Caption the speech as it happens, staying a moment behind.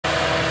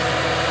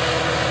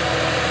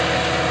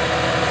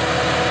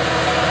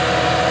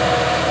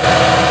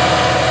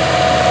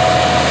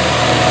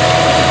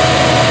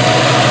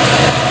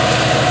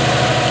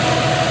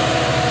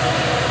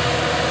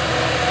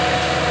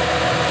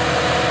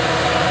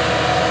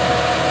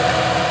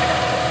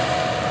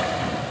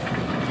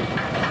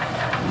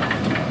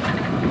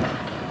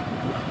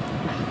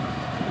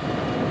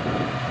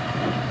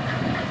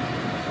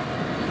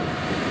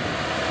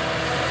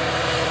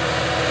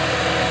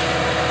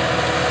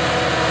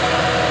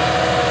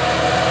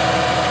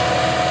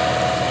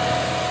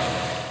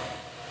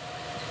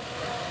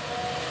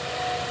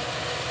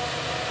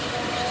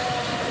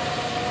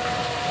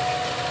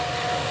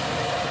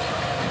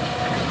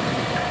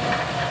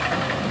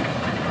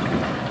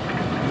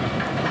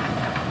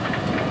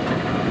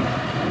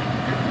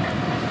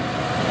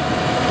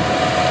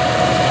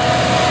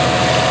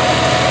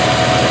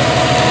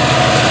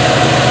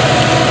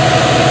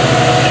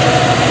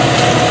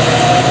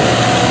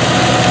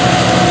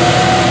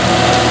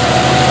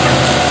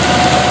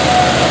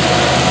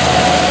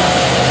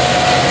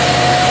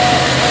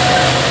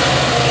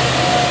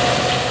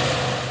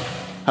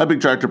Hi Big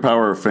Tractor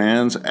Power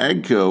fans,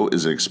 AGCO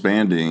is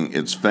expanding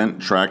its Fendt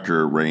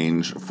tractor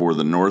range for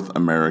the North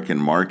American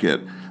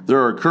market. There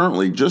are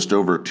currently just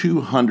over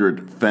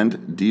 200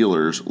 Fendt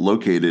dealers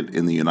located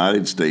in the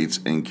United States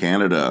and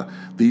Canada.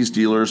 These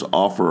dealers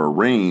offer a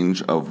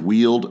range of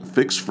wheeled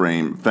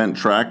fixed-frame Fendt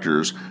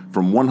tractors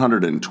from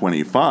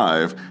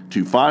 125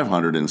 to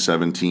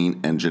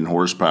 517 engine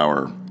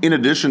horsepower. In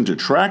addition to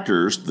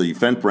tractors, the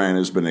Fendt brand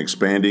has been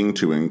expanding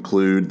to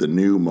include the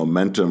new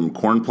Momentum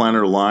corn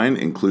planter line,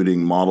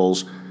 including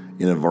models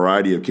in a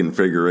variety of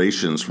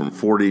configurations from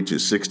 40 to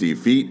 60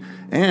 feet,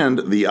 and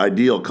the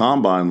Ideal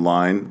Combine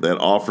line that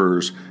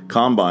offers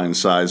combine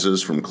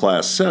sizes from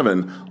Class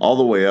 7 all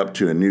the way up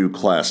to a new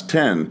Class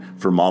 10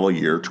 for model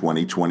year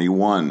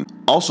 2021.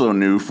 Also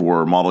new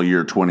for model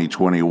year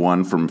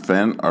 2021 from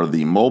Fendt are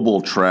the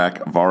Mobile Track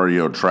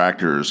Vario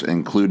tractors,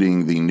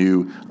 including the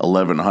new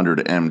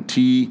 1100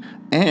 MT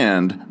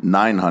and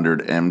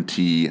 900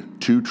 MT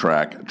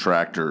 2-track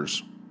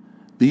tractors.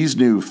 These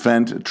new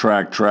Fendt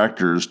track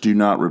tractors do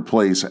not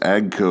replace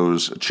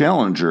AGCO's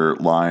Challenger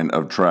line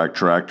of track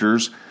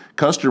tractors.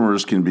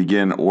 Customers can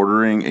begin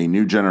ordering a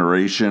new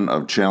generation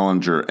of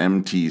Challenger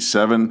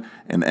MT7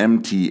 and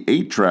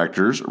MT8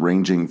 tractors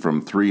ranging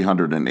from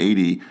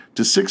 380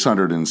 to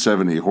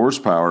 670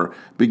 horsepower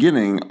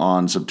beginning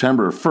on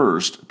September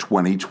 1st,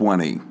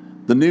 2020.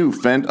 The new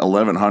Fendt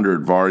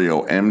 1100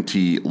 Vario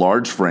MT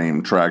large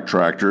frame track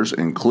tractors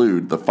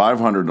include the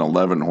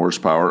 511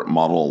 horsepower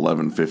Model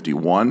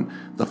 1151,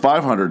 the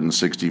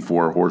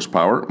 564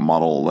 horsepower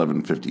Model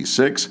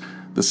 1156,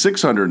 the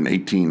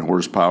 618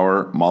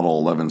 horsepower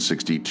Model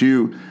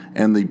 1162,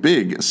 and the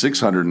big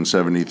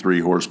 673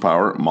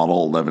 horsepower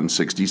Model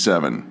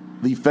 1167.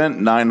 The Fendt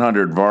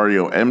 900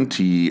 Vario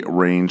MT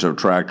range of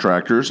track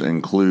tractors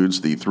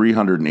includes the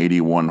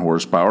 381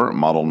 horsepower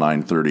Model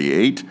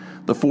 938,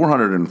 the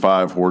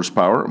 405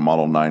 horsepower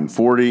Model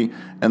 940,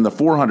 and the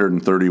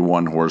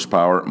 431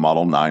 horsepower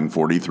Model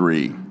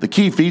 943. The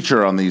key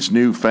feature on these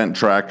new Fendt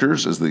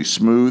tractors is the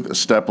smooth,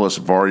 stepless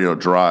Vario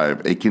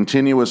drive, a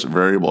continuous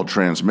variable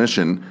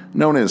transmission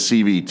known as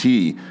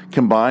CVT,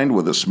 combined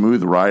with a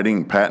smooth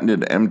riding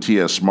patented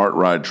MTS Smart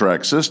Ride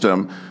track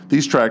system.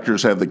 These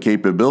tractors have the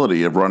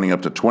capability of running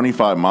up to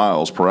 25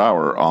 miles per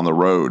hour on the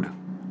road.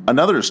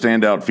 Another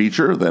standout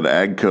feature that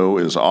AGCO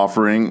is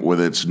offering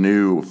with its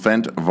new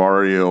Fendt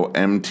Vario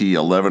MT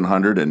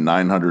 1100 and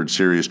 900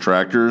 series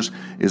tractors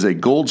is a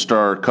Gold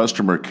Star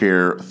Customer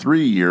Care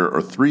 3-year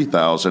or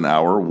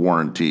 3,000-hour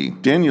warranty.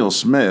 Daniel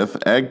Smith,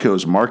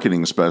 AGCO's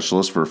marketing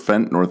specialist for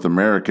Fendt North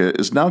America,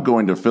 is now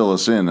going to fill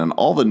us in on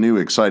all the new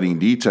exciting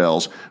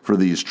details for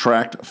these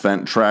tracked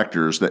Fendt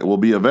tractors that will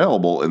be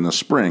available in the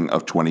spring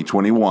of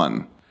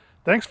 2021.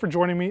 Thanks for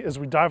joining me as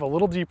we dive a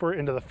little deeper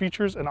into the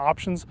features and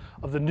options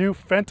of the new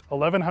Fendt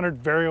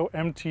 1100 Vario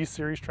MT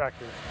series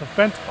tractors. The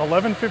Fendt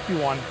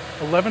 1151,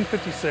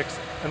 1156,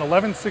 and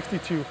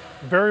 1162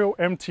 Vario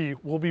MT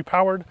will be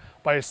powered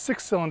by a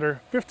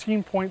 6-cylinder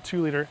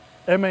 15.2-liter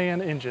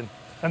MAN engine,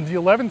 and the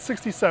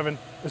 1167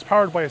 is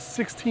powered by a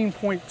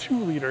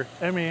 16.2-liter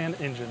MAN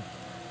engine.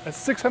 At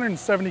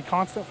 670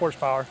 constant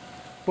horsepower,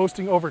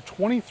 boasting over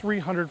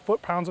 2,300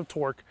 foot-pounds of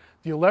torque,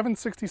 the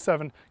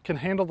 1167 can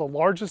handle the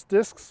largest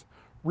discs,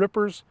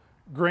 rippers,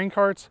 grain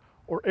carts,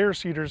 or air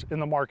seeders in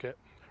the market.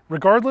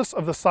 Regardless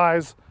of the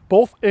size,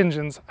 both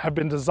engines have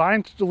been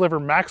designed to deliver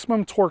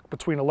maximum torque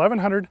between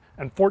 1100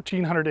 and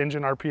 1400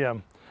 engine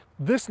RPM.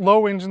 This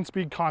low engine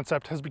speed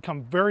concept has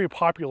become very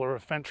popular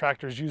with Fendt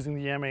tractors using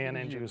the MAN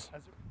engines.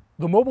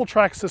 The mobile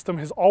track system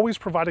has always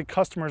provided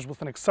customers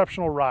with an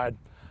exceptional ride.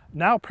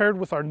 Now paired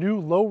with our new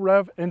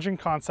low-rev engine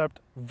concept,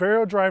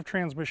 Vario drive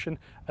transmission,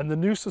 and the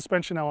new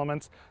suspension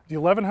elements, the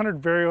 1100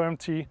 Vario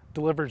MT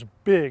delivers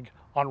big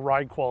on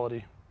ride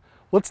quality.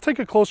 Let's take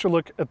a closer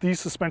look at these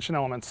suspension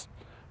elements.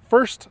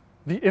 First,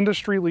 the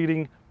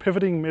industry-leading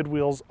pivoting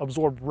mid-wheels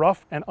absorb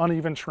rough and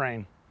uneven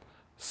terrain.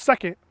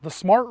 Second, the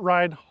Smart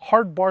Ride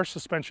hard bar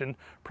suspension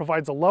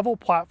provides a level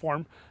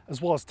platform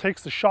as well as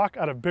takes the shock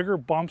out of bigger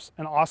bumps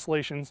and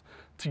oscillations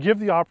to give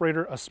the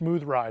operator a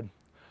smooth ride.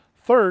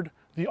 Third,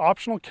 the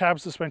optional cab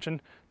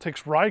suspension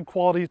takes ride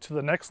quality to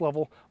the next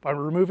level by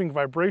removing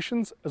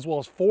vibrations as well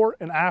as fore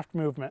and aft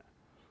movement.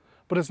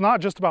 But it's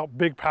not just about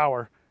big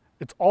power,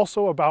 it's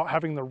also about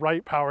having the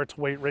right power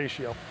to weight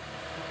ratio.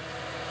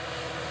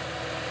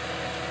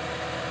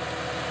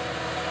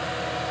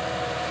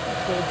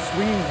 The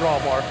swinging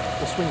drawbar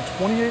will swing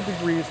 28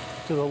 degrees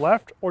to the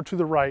left or to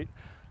the right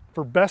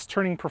for best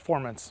turning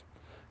performance.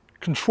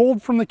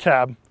 Controlled from the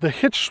cab, the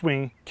hitch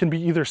swing can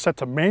be either set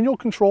to manual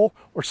control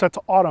or set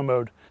to auto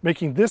mode,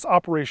 making this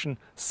operation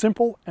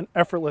simple and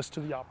effortless to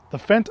the operator.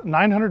 The Fendt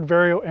 900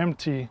 Vario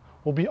MT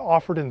will be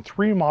offered in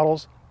 3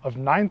 models of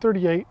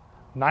 938,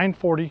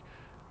 940,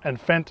 and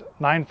Fendt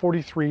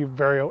 943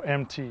 Vario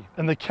MT.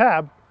 In the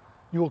cab,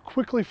 you will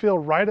quickly feel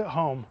right at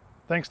home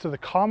thanks to the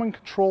common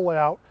control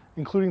layout,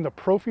 including the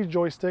Profi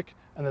joystick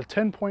and the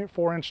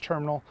 10.4-inch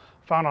terminal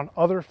found on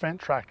other Fendt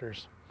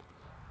tractors.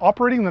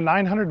 Operating the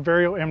 900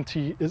 Vario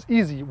MT is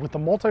easy with the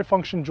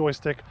multifunction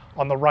joystick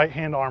on the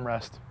right-hand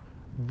armrest.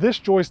 This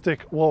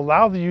joystick will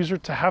allow the user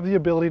to have the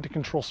ability to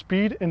control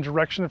speed and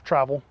direction of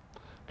travel,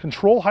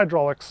 control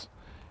hydraulics,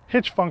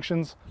 hitch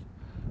functions,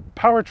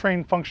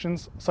 powertrain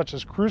functions such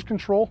as cruise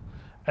control,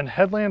 and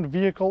headland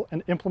vehicle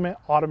and implement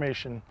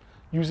automation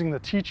using the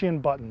teach-in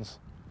buttons.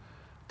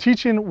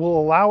 Teach-in will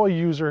allow a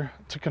user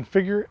to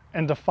configure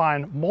and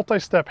define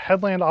multi-step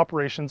headland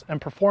operations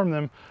and perform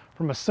them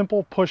from a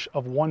simple push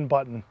of one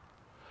button.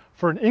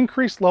 For an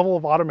increased level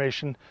of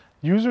automation,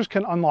 users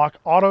can unlock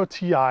Auto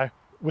TI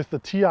with the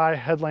TI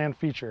headland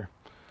feature.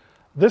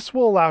 This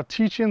will allow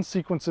teach-in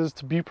sequences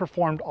to be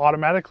performed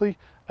automatically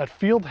at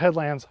field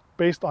headlands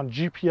based on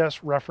GPS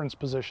reference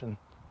position.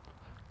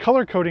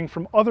 Color coding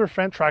from other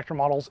Fendt tractor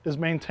models is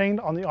maintained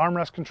on the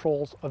armrest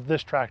controls of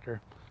this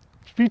tractor.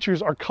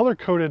 Features are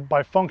color-coded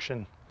by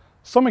function.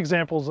 Some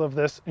examples of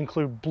this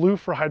include blue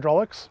for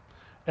hydraulics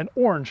and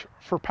orange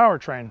for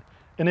powertrain,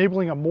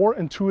 enabling a more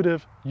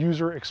intuitive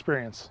user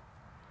experience.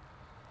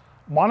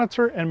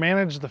 Monitor and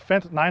manage the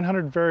Fendt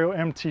 900 Vario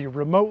MT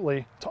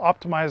remotely to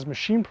optimize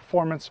machine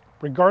performance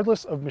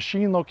regardless of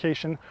machine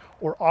location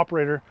or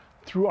operator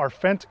through our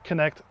Fendt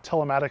Connect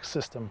telematics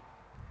system.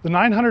 The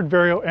 900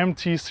 Vario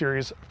MT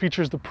series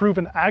features the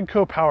proven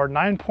AGCO-powered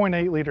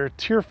 9.8-liter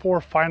Tier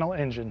 4 final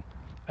engine.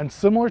 And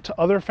similar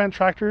to other Fendt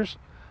tractors,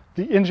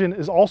 the engine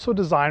is also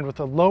designed with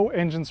a low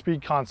engine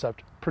speed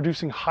concept,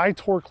 producing high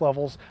torque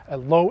levels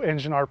at low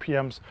engine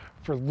RPMs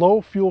for low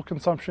fuel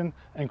consumption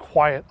and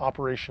quiet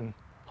operation.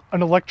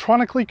 An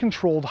electronically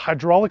controlled,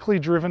 hydraulically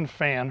driven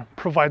fan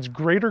provides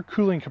greater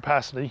cooling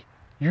capacity,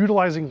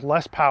 utilizing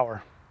less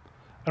power.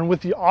 And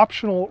with the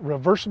optional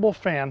reversible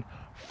fan,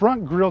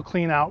 front grille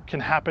cleanout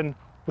can happen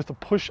with the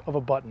push of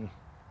a button.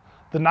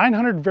 The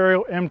 900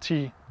 Vario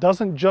MT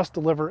doesn't just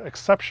deliver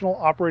exceptional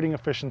operating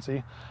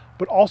efficiency,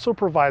 but also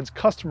provides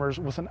customers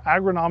with an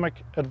agronomic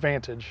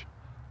advantage.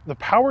 The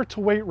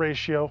power-to-weight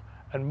ratio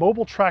and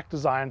mobile track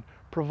design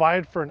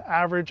provide for an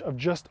average of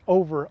just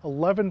over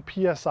 11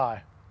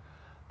 psi.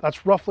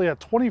 That's roughly a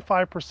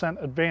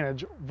 25%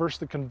 advantage versus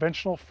the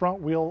conventional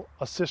front-wheel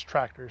assist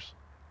tractors.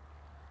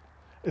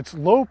 Its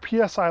low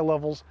psi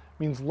levels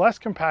means less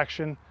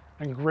compaction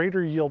and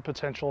greater yield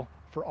potential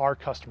for our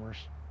customers.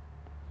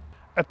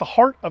 At the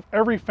heart of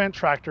every Fendt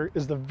tractor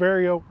is the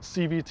Vario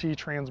Cvt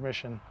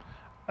transmission,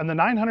 and the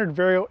 900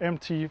 Vario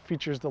MT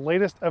features the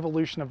latest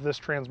evolution of this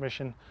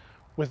transmission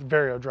with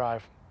Vario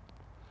Drive.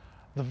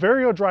 The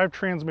Vario Drive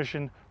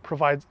transmission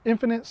provides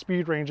infinite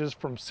speed ranges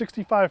from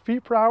 65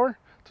 feet per hour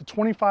to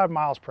 25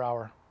 miles per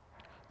hour.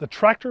 The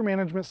tractor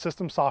management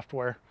system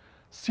software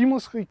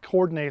seamlessly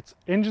coordinates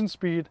engine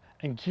speed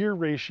and gear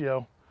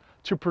ratio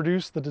to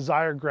produce the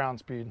desired ground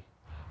speed.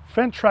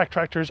 Fendt track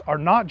tractors are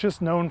not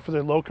just known for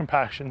their low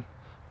compaction,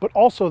 but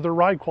also their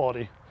ride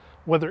quality,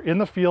 whether in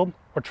the field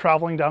or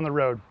traveling down the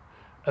road.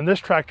 And this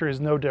tractor is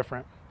no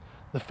different.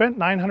 The Fendt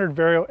 900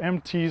 Vario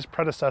MT's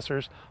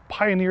predecessors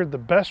pioneered the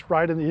best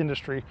ride in the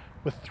industry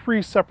with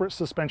 3 separate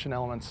suspension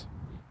elements.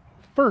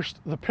 First,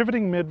 the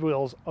pivoting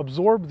mid-wheels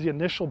absorb the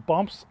initial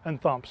bumps and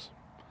thumps.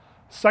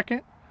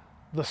 Second,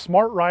 the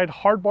Smart Ride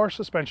hard bar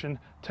suspension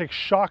takes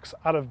shocks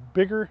out of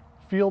bigger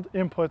field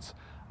inputs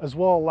as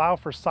well allow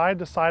for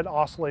side-to-side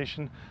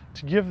oscillation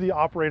to give the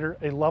operator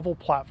a level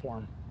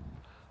platform.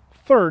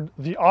 Third,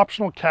 the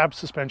optional cab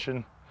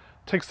suspension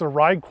takes the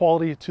ride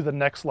quality to the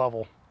next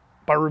level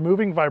by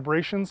removing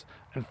vibrations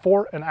and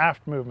fore and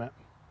aft movement.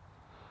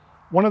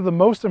 One of the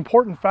most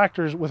important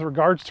factors with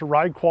regards to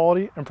ride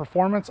quality and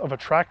performance of a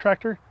track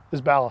tractor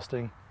is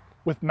ballasting.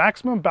 With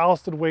maximum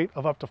ballasted weight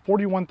of up to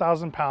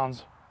 41,000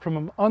 pounds from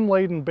an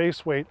unladen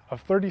base weight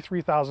of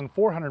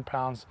 33,400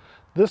 pounds,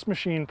 this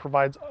machine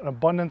provides an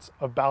abundance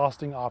of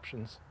ballasting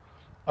options.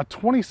 A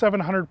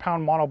 2,700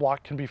 pound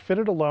monoblock can be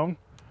fitted alone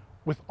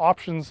with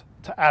options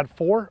to add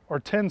 4 or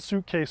 10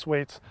 suitcase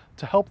weights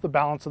to help the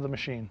balance of the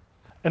machine.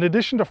 In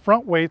addition to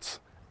front weights,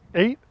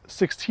 8,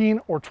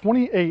 16, or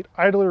 28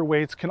 idler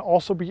weights can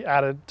also be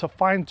added to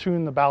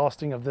fine-tune the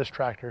ballasting of this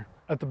tractor.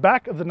 At the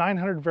back of the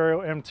 900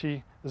 Vario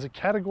MT is a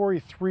Category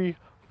 3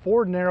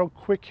 Ford narrow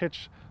quick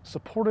hitch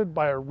supported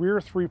by a rear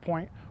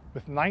 3-point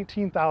with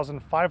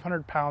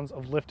 19,500 pounds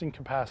of lifting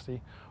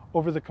capacity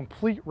over the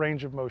complete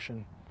range of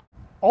motion.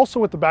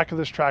 Also at the back of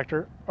this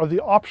tractor are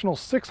the optional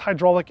 6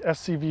 hydraulic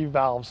SCV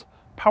valves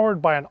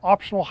powered by an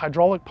optional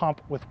hydraulic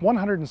pump with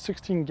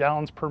 116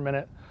 gallons per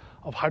minute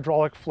of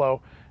hydraulic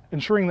flow,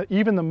 ensuring that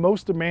even the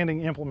most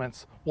demanding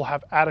implements will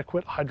have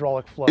adequate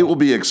hydraulic flow. It will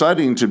be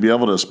exciting to be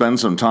able to spend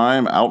some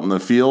time out in the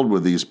field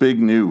with these big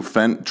new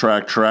Fendt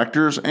track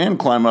tractors and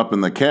climb up in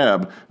the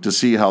cab to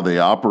see how they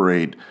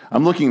operate.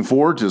 I'm looking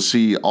forward to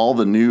see all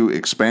the new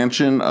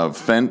expansion of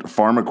Fendt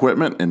farm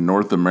equipment in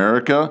North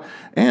America,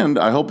 and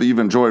I hope that you've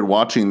enjoyed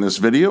watching this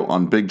video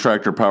on Big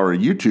Tractor Power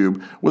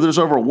YouTube, where there's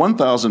over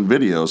 1,000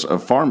 videos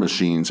of farm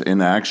machines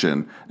in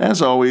action.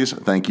 As always,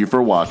 thank you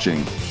for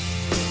watching.